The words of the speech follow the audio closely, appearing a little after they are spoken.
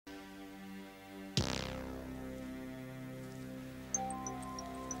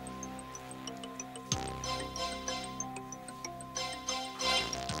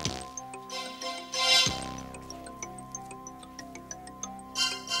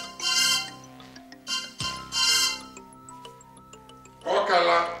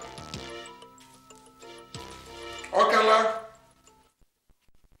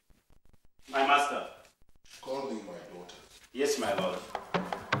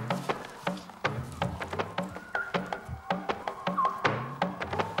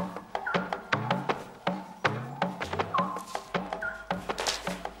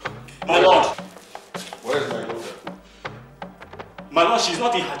she's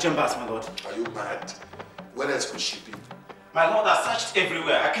not in her chambers, my lord. Are you mad? Where else could she be? My lord, I searched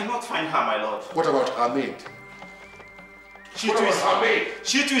everywhere. I cannot find her, my lord. What about her maid? She too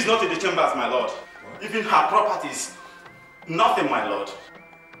is not in the chambers, my lord. What? Even her properties, nothing, my lord.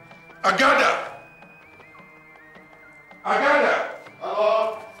 Agada! Agada!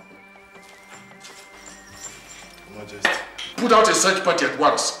 Hello? Majesty. Put out a search party at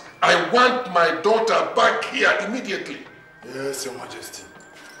once. I want my daughter back here immediately. Yes, Your Majesty.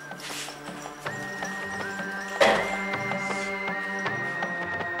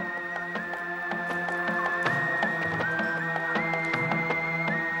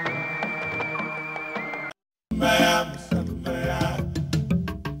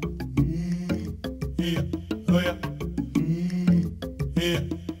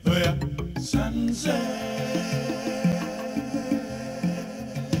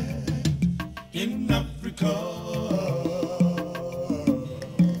 In Africa,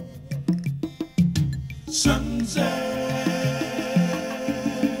 sunset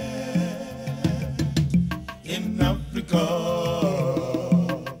in Africa.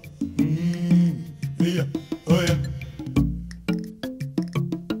 Yeah, oh yeah.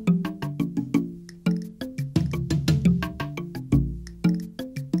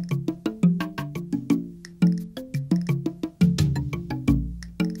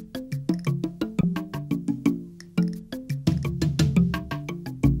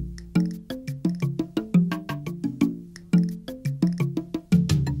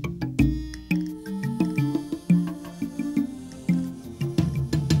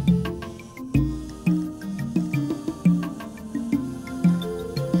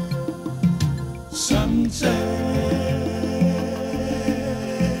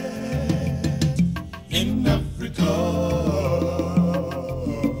 In Africa,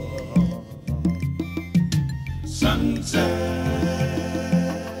 sunset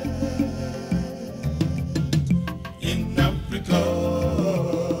in Africa.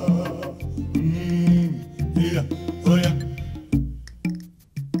 Yeah, oh yeah.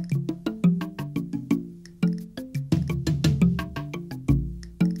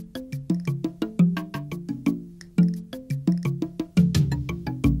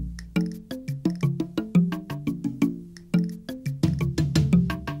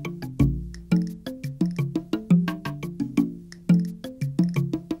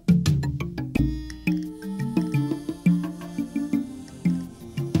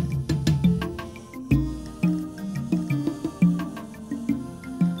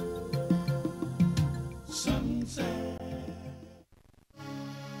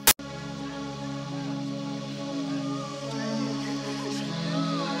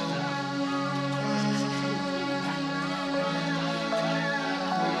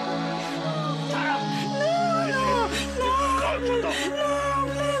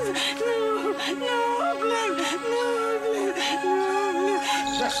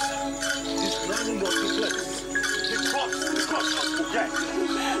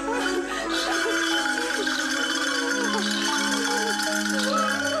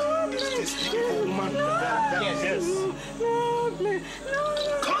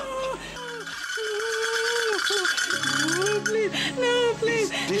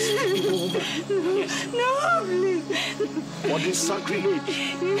 For this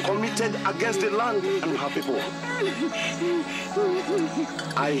sacrilege committed against the land and her people,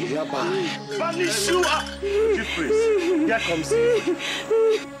 I hereby banish you up. Chief priest, here comes he.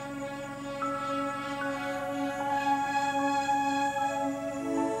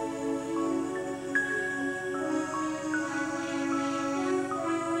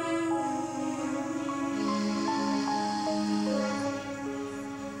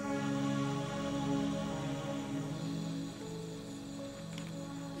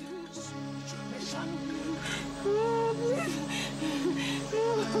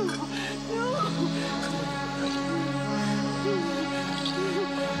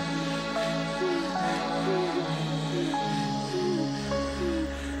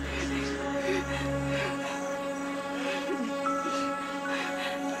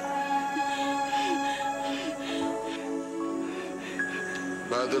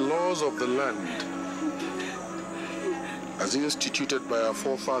 By the laws of the land, as instituted by our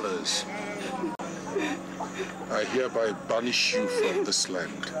forefathers, I hereby banish you from this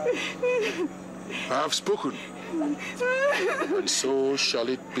land. I have spoken, and so shall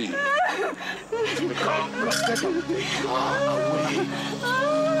it be. Take her away.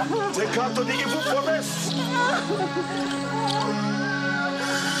 Take her to the evil forest.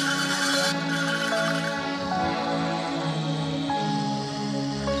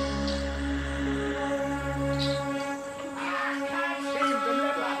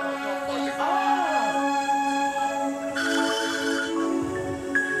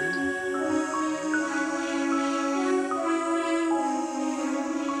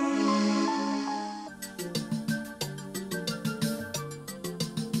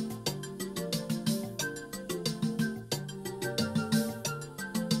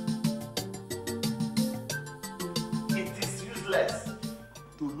 useless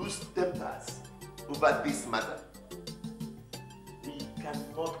to lose tempers over this matter. We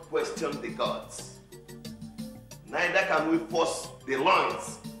cannot question the gods. Neither can we force the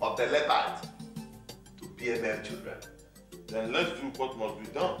loins of the leopard to bear male children. Then let's do what must be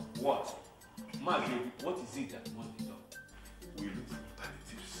done. What? Maggie, what is it that must be done? We look for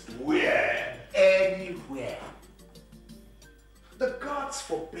alternatives. Where? Anywhere. The gods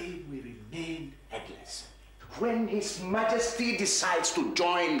forbade we remain headless. When His Majesty decides to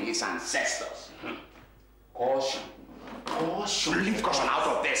join his ancestors, caution. Caution. Leave caution out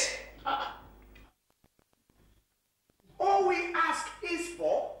of this. All we ask is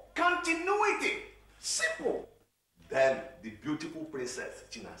for continuity. Simple. Then the beautiful princess,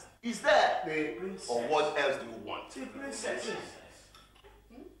 Chinasa, is there. The princess. Or what else do you want? The princess.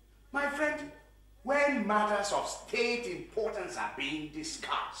 My friend, when matters of state importance are being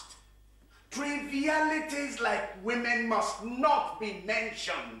discussed, trivialities like women must not be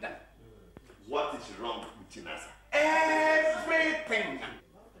mentioned. What is wrong with Chinasa? Everything.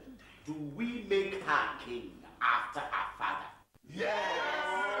 Do we make her king after her father? Yes!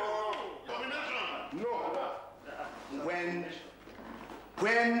 No.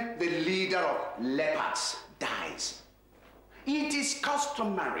 When the leader of leopards dies, it is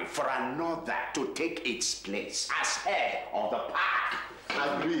customary for another to take its place as head of the pack.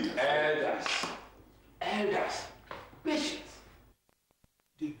 Agreed. Elders, patience.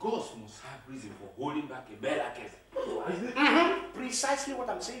 The gods must have reason for holding back a better case. Precisely what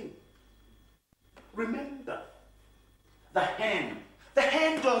I'm saying. Remember, the hen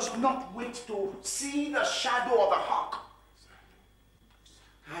does not wait to see the shadow of the hawk.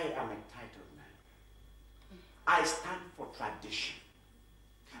 I am a titled man. I stand for tradition.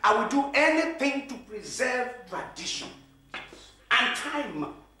 I will do anything to preserve tradition. And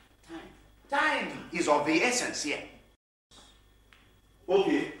time is of the essence here.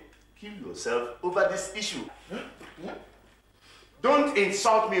 Okay, kill yourself over this issue. Don't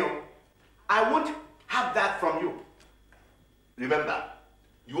insult me. I won't have that from you. Remember,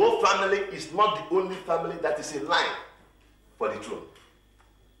 your family is not the only family that is in line for the throne.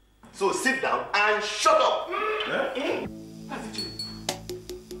 So sit down and shut up.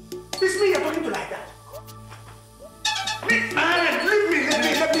 It's me you're talking to like that. Leave me.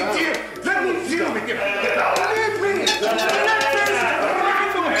 Let me deal with you. Leave me.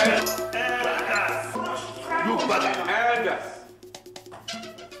 You bugger. Elders,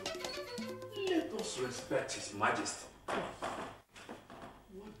 let us respect His Majesty.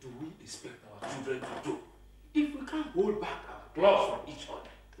 What do we expect our children to do if we can't hold back our claws from each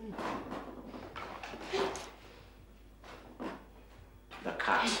other? The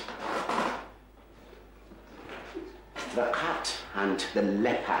cat and the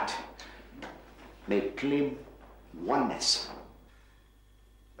leopard may claim oneness,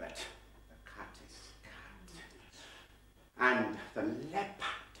 but the cat is cat. And the leopard,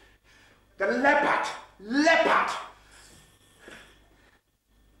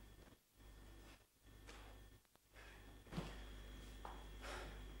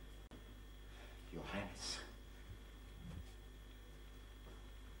 Your Highness,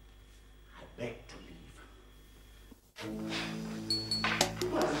 I beg to leave.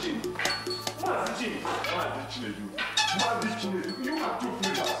 You have two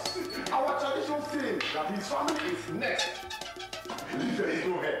flavors. Our tradition says that his family is next. There is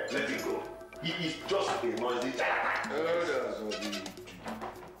no hair. Let him go. He is just a noisy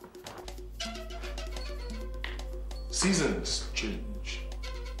Seasons change,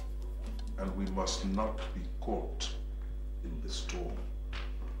 and we must not be caught in the storm.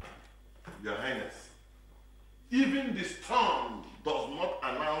 Your Highness, even the storm does not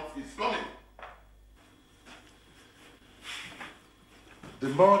announce its coming. The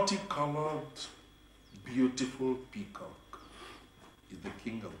multicolored, beautiful peacock is the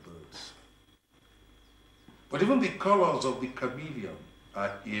king of birds. But even the colors of the chameleon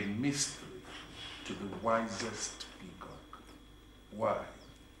are a mystery to the wisest peacock. Why?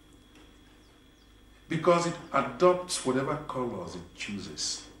 Because it adopts whatever colors it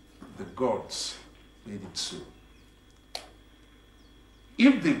chooses. The gods made it so.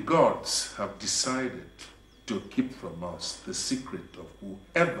 If the gods have decided to keep from us the secret of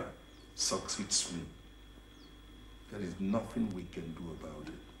whoever succeeds me, there is nothing we can do about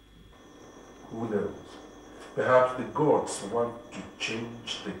it. Who knows? Perhaps the gods want to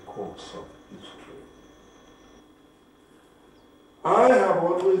change the course of history. I have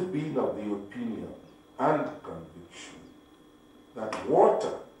always been of the opinion and conviction that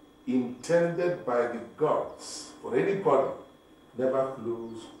water intended by the gods for anybody never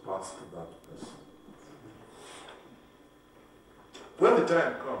flows past that person. When the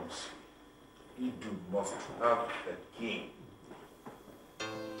time comes, Idu must have a king.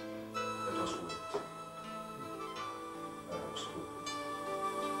 Let us wait. I have spoken.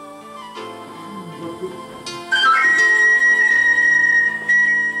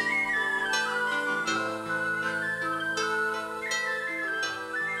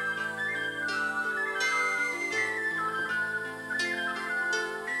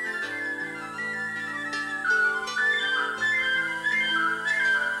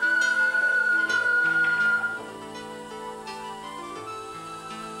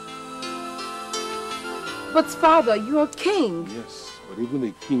 But father, you're king. Yes, but even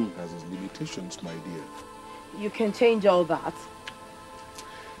a king has his limitations, my dear. You can change all that.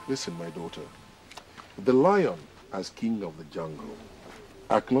 Listen, my daughter. The lion, as king of the jungle,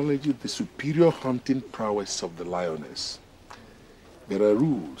 acknowledges the superior hunting prowess of the lioness. There are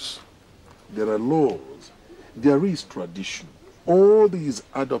rules, there are laws, there is tradition. All these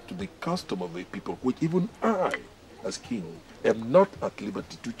add up to the custom of a people, which even I, as king, am not at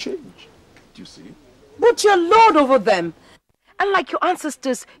liberty to change. Do you see? But you're lord over them. And like your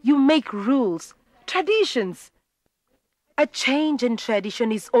ancestors, you make rules, traditions. A change in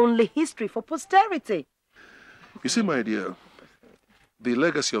tradition is only history for posterity. You see, my dear, the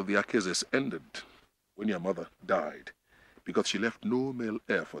legacy of the Akezes ended when your mother died because she left no male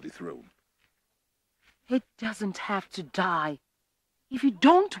heir for the throne. It doesn't have to die if you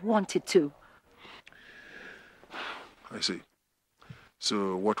don't want it to. I see.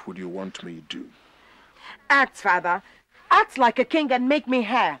 So what would you want me to do? Act, father. Act like a king and make me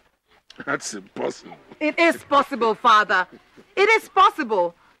heir. That's impossible. It is possible, father. It is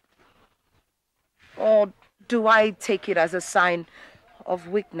possible. Or do I take it as a sign of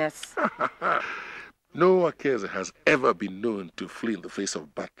weakness? No Akeze has ever been known to flee in the face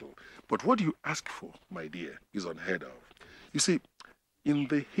of battle. But what you ask for, my dear, is unheard of. You see, in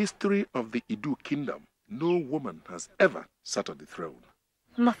the history of the Idu kingdom, no woman has ever sat on the throne.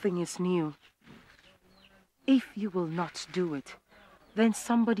 Nothing is new. If you will not do it, then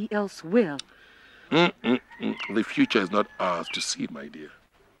somebody else will. The future is not ours to see, my dear.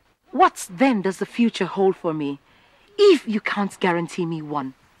 What then does the future hold for me, if you can't guarantee me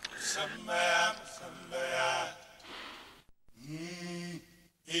one?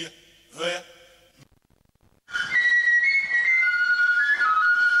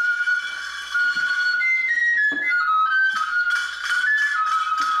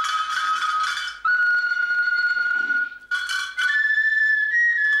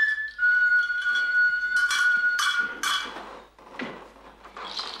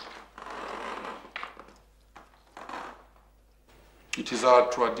 It is our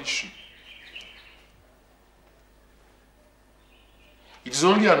tradition. It is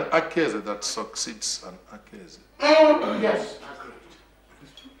only an Akeze that succeeds an Akeze. Yes.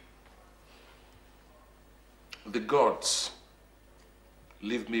 The gods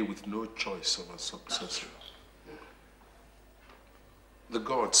leave me with no choice of a successor. The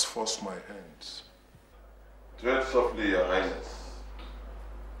gods force my hands. Tread softly, Your Highness.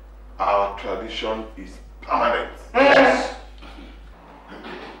 Our tradition is permanent. Yes.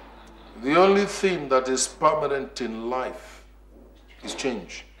 The only thing that is permanent in life is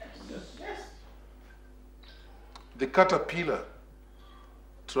change. The caterpillar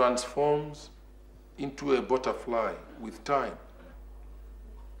transforms into a butterfly with time.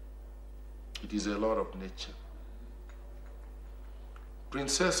 It is a law of nature.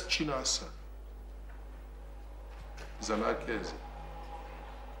 Princess Chinasa is an Akeze.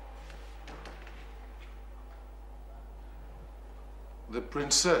 The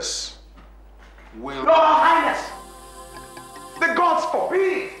princess will... Your Highness, the gods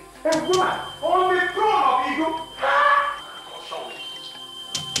forbid a woman on the throne of Idu.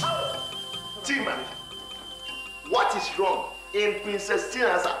 Tima, what is wrong in Princess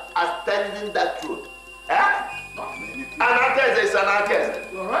Chinasa attending that throne? Eh? An Akeze is an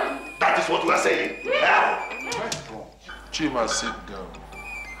Akeze. All right. That is what we are saying. Yeah. Chima, sit down.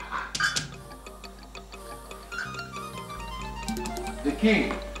 The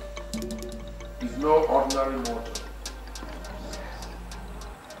king is no ordinary mortal.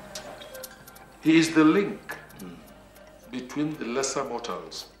 He is the link between the lesser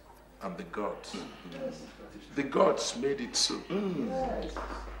mortals and the gods. The gods made it so.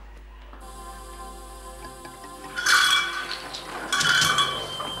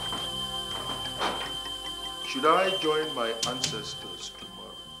 Should I join my ancestors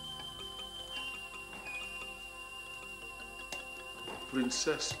tomorrow?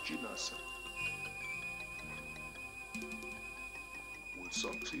 Princess Chinasa will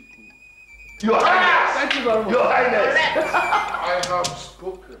succeed me. Your Highness! Thank you very much. Your Highness. I have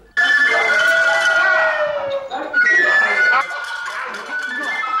spoken.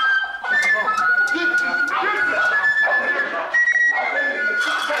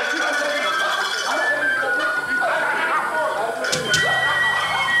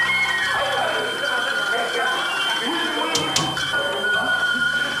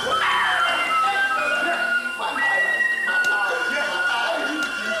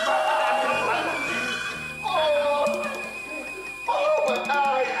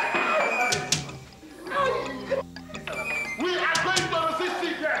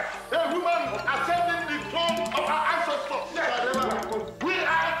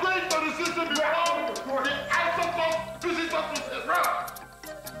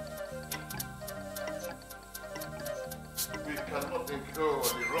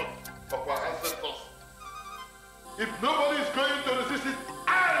 If nobody is going to resist it,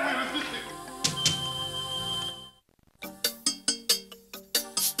 I will resist it.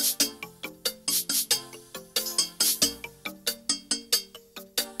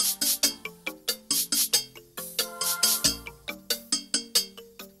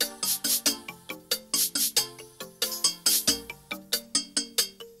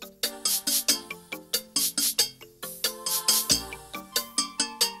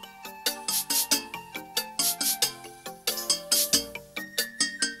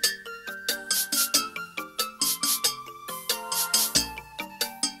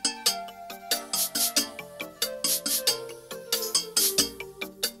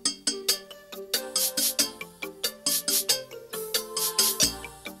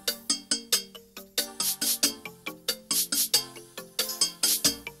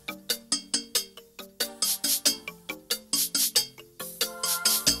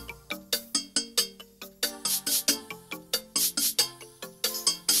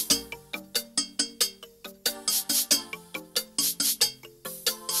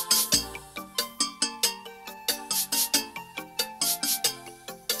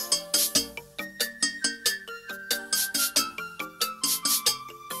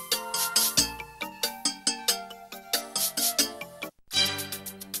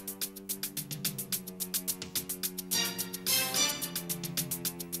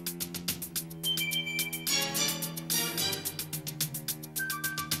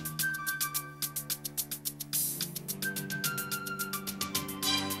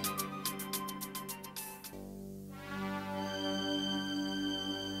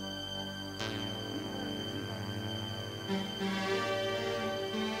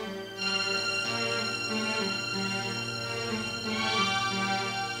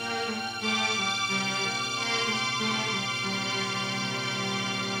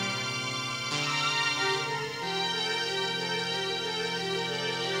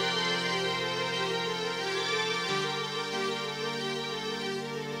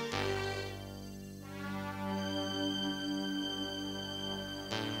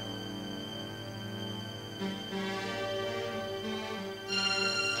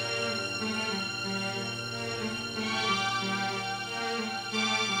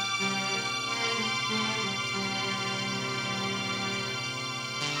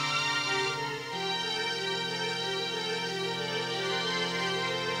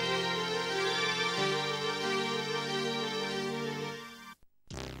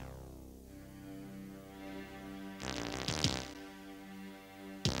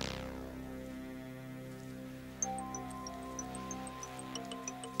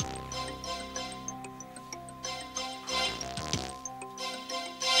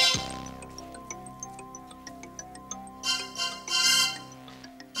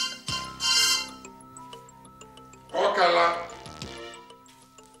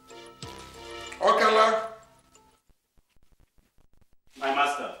 Okala. My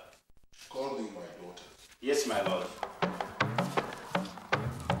master. Call me my daughter. Yes, my lord.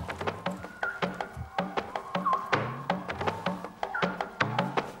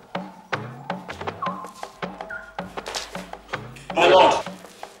 My lord.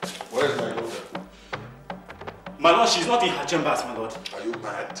 Where is my daughter? My lord, she's not in her chambers, my lord. Are you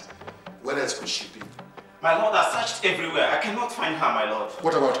mad? Where else could she be? My lord, I searched everywhere. I cannot find her, my lord.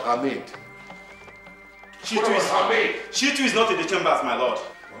 What about her maid? She too is not in the chambers, my lord.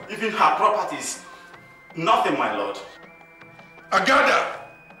 What? Even her properties. Nothing, my lord. Agada!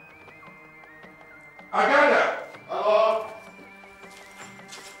 Agada! Hello?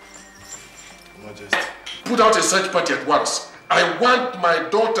 Majesty. Put out a search party at once. I want my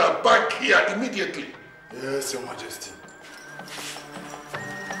daughter back here immediately. Yes, Your Majesty.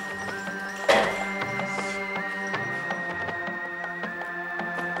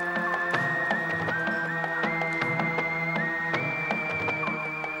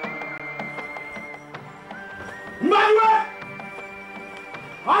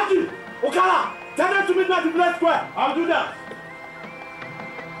 Haji! Okara! Tell them to meet me at the Black Square. I'll do that.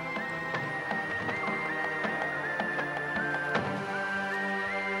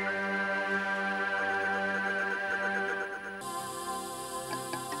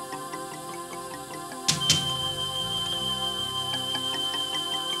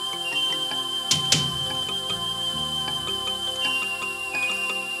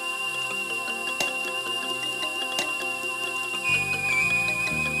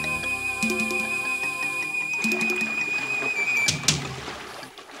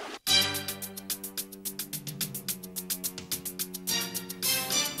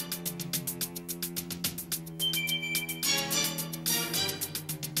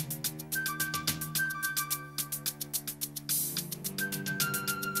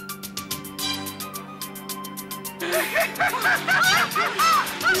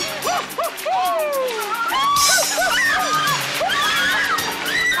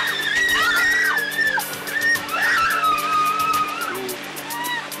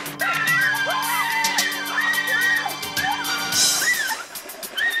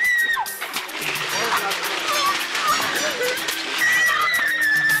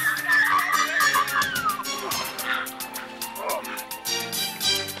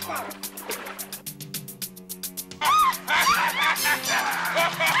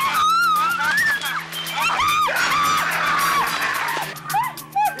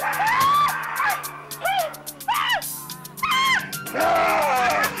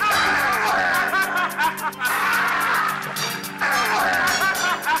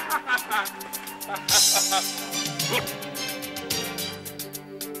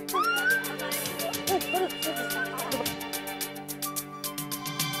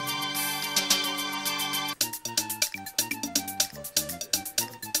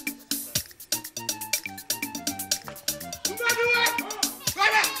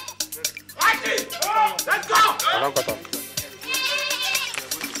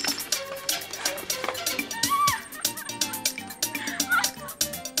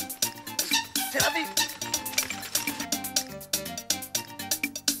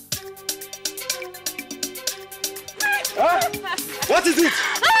 What is it?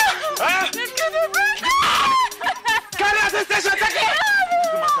 Carry us to the station, take it!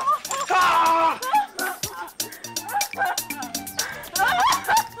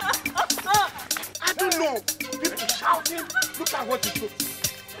 I don't know. People shouting. Look at what you do.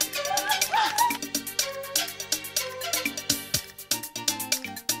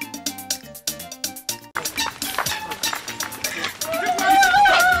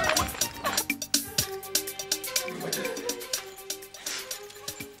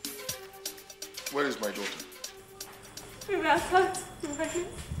 Where is my daughter? We were attacked.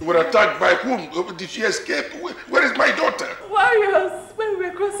 You were attacked by whom? Did she escape? Where is my daughter? Warriors, when we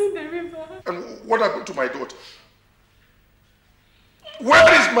were crossing the river. And what happened to my daughter?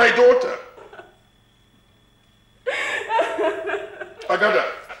 Where is my daughter? Agada.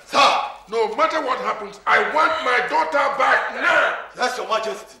 Sir, no matter what happens, I want my daughter back now. That's Your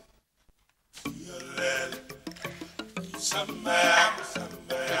Majesty.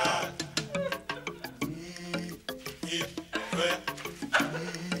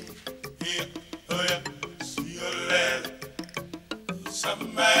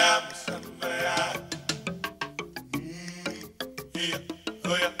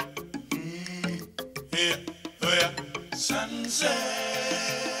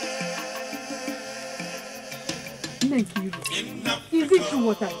 Thank you. Is it true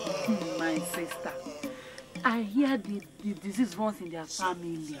what I do, my sister? I hear the disease runs in their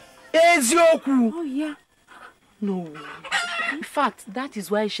family. Ezioku! Oh, yeah. No. In fact, that is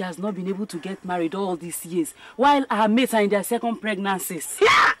why she has not been able to get married all these years, while her mates are in their second pregnancies.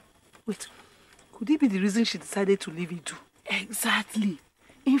 Yeah! Wait, could it be the reason she decided to leave Idu? Exactly.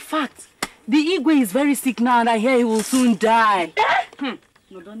 In fact, the Igwe is very sick now and I hear he will soon die.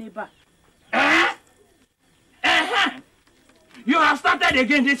 Nodoneba. You have started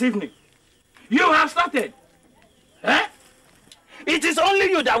again this evening. You have started. Eh? It is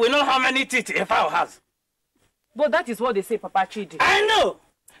only you that will know how many teeth a fowl has. But that is what they say, Papa Chidi. I know.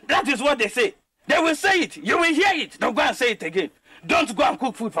 That is what they say. They will say it. You will hear it. Don't go and say it again. Don't go and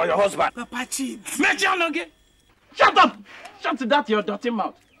cook food for your husband. Papa Chidi. Shut up. Shut that your dirty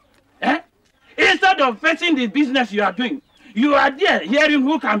mouth. Eh? Instead of facing the business you are doing, you are there hearing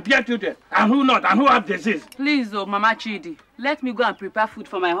who can bear children and who not and who have disease. Please, Mama Chidi, let me go and prepare food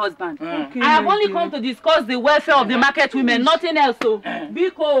for my husband. Okay, I have only come to discuss the welfare of the market women, nothing else. So,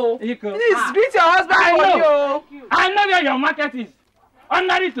 Biko. Please greet your husband. I know where your market is.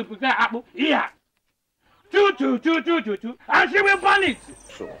 Ordinary to prepare apple. Here. Two, and she will burn it.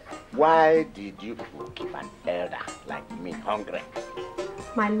 Why did you people keep an elder like me hungry?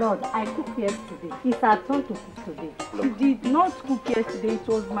 My lord, I cooked yesterday. It's our turn to cook today. She did not cook yesterday.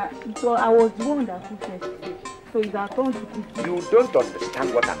 I was the one that cooked yesterday. So it's our turn to cook today. You don't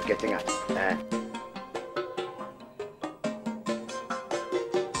understand what I'm getting at.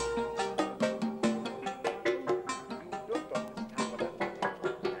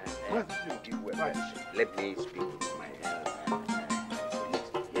 Let me speak with my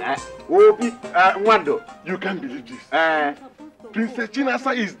yeah. Obi, Wando. You can't believe this. Princess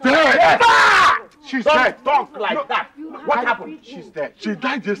Chinasa is dead. Yes. She's Don't dead. talk like that. What happened? She's dead. She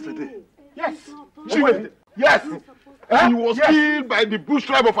died yesterday. Yes. She was. Yes. She was killed by the bush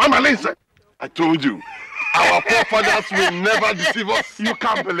tribe of Amalinse. I told you. Our forefathers will never deceive us. You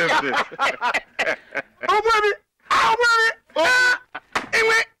can't believe this. Oh, baby. Oh,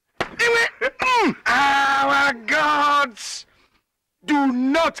 baby. Oh. Our gods do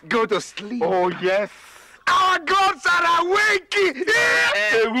not go to sleep. Oh, yes. Our gods are awaking.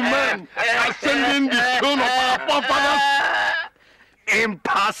 A woman ascending the throne of our forefathers.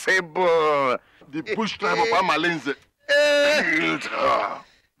 Impossible. The bush tribe of Amalinse killed her.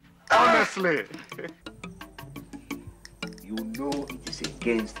 Honestly. You know it is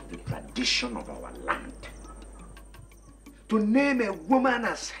against the tradition of our land to name a woman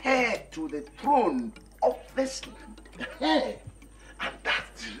as heir to the throne of this land. And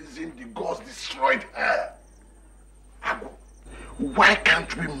that's the reason the gods destroyed her. Agu, why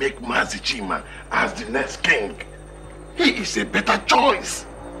can't we make Mazichima as the next king? He is a better choice.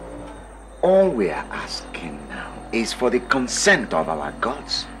 All we are asking now is for the consent of our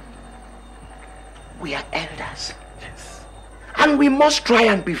gods. We are elders. Yes. And we must try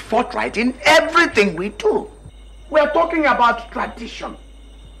and be forthright in everything we do. We are talking about tradition.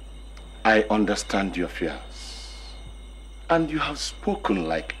 I understand your fears. And you have spoken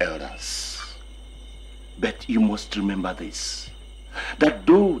like elders. But you must remember this, that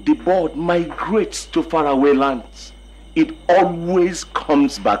though the bird migrates to faraway lands, it always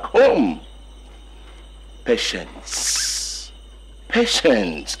comes back home. Patience.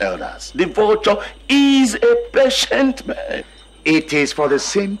 Patience, elders. The vulture is a patient man. It is for the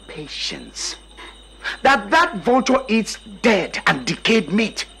same patience that vulture eats dead and decayed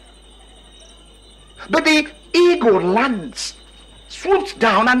meat. But the eagle lands, swoops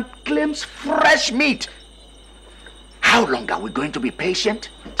down and claims fresh meat. How long are we going to be patient?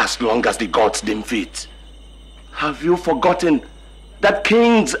 As long as the gods deem fit. Have you forgotten that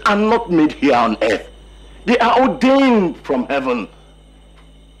kings are not made here on earth? They are ordained from heaven.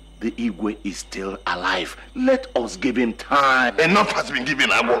 The Igwe is still alive. Let us give him time. Enough has been given,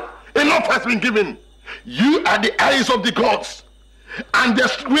 Abo. Enough has been given. You are the eyes of the gods, and their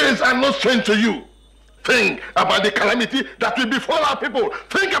ways are not strange to you. Think about the calamity that will befall our people.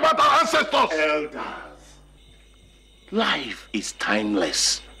 Think about our ancestors. Elders. Life is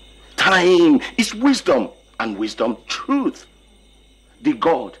timeless. Time is wisdom, and wisdom truth. The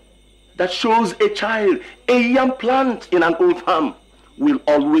God that shows a child a young plant in an old farm will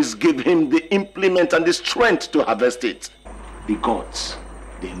always give him the implement and the strength to harvest it. The gods,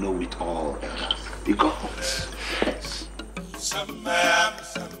 they know it all, elders. The gods. Yes.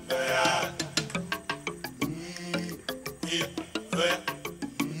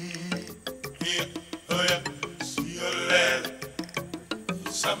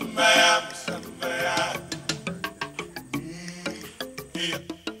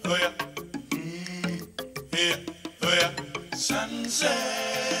 Sunset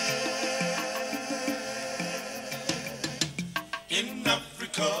in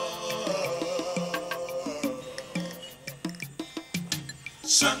Africa.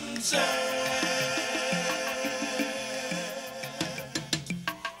 Sunset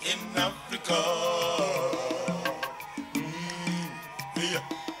in Africa. Yeah,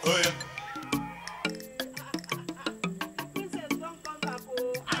 oh yeah.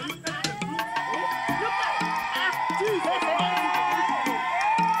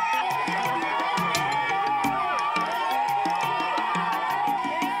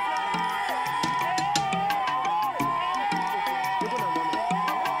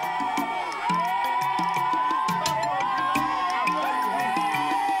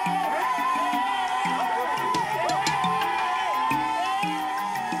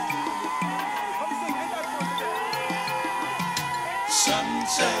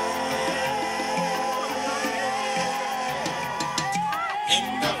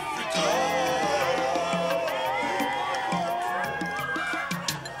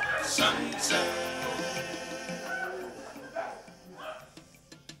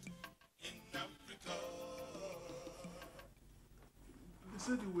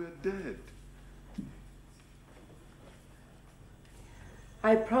 said you were dead.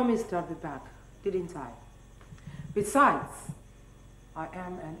 I promised I'll be back, didn't I? Besides, I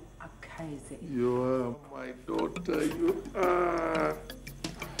am an Akaise. You are my daughter, you are.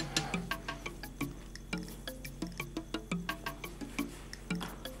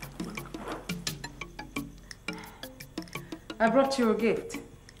 I brought you a gift.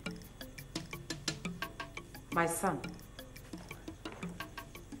 My son.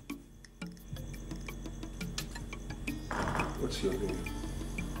 What's your name?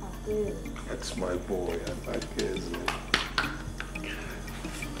 That's my boy, Akaise.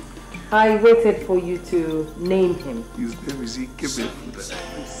 I waited for you to name him. His name is Ikebe.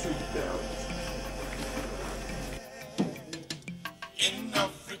 Sit down. In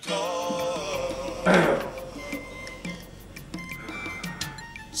Africa,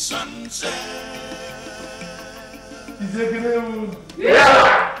 sunset.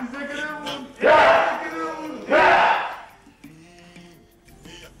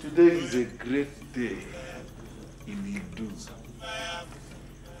 Today is a great day in Idu.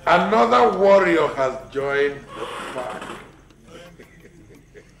 Another warrior has joined the pack.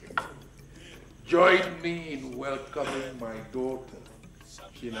 Join me in welcoming my daughter,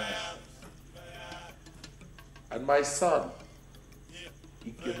 Chinasa, and my son,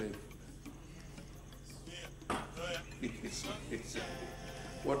 Ikebe.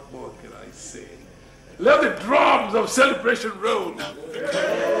 What more can I say? Let the drums of celebration roll.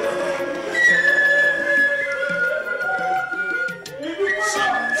 Yeah.